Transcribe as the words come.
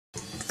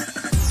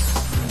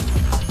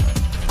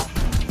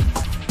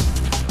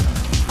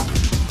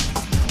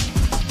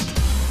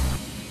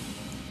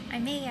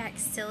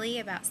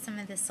about some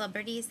of the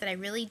celebrities that I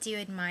really do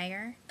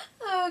admire.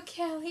 Oh,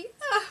 Kelly.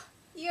 Oh,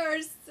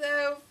 you're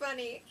so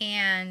funny.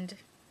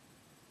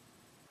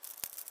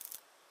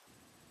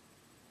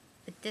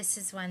 But this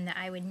is one that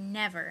I would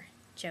never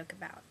joke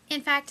about.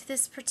 In fact,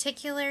 this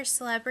particular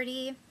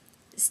celebrity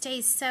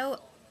stays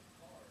so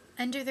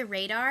under the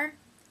radar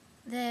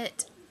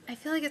that I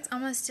feel like it's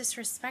almost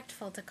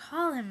disrespectful to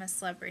call him a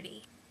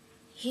celebrity.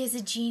 He is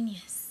a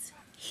genius.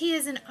 He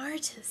is an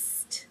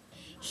artist.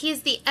 He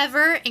is the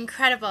ever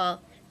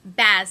incredible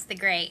Baz the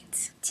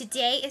Great.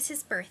 Today is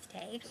his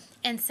birthday,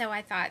 and so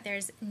I thought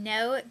there's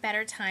no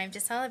better time to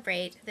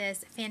celebrate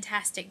this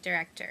fantastic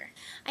director.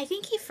 I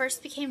think he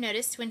first became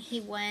noticed when he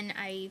won,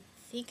 I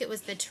think it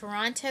was the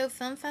Toronto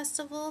Film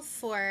Festival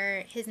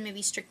for his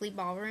movie Strictly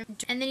Ballroom.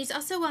 And then he's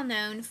also well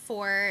known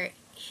for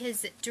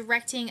his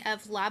directing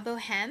of La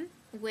Boheme,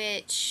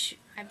 which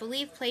I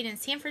believe played in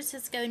San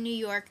Francisco, New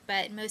York,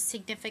 but most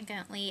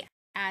significantly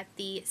at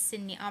the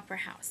Sydney Opera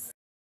House.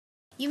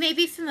 You may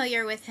be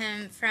familiar with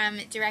him from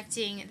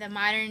directing the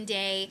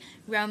modern-day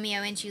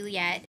Romeo and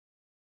Juliet.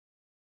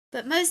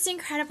 But most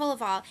incredible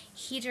of all,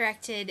 he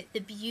directed the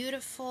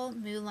beautiful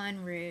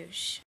Moulin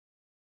Rouge.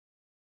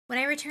 When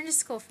I return to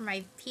school for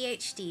my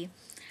PhD,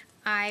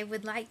 I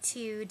would like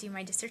to do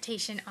my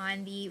dissertation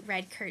on the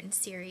Red Curtain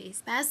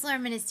series. Baz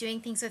Luhrmann is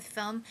doing things with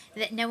film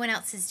that no one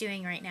else is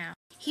doing right now.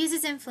 He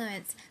uses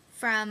influence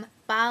from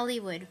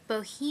Bollywood,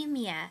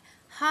 Bohemia,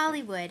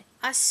 Hollywood,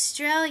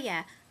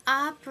 Australia,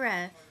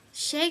 opera,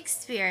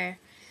 Shakespeare.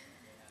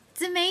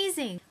 It's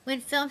amazing.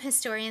 When film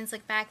historians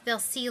look back, they'll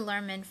see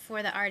Luhrmann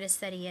for the artist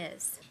that he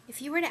is.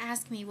 If you were to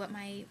ask me what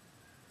my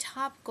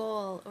top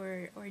goal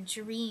or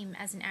dream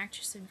as an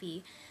actress would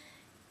be,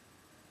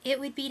 it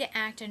would be to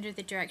act under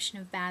the direction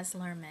of Baz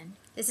Luhrmann.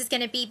 This is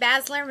going to be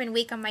Baz Luhrmann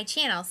Week on my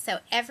channel, so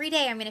every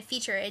day I'm going to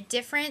feature a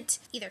different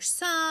either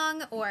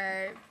song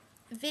or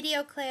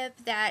video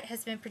clip that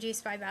has been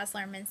produced by Baz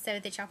Luhrmann so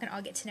that y'all can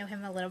all get to know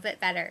him a little bit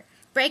better.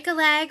 Break a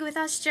leg with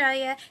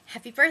Australia.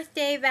 Happy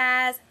birthday,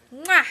 Baz.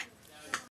 Mwah!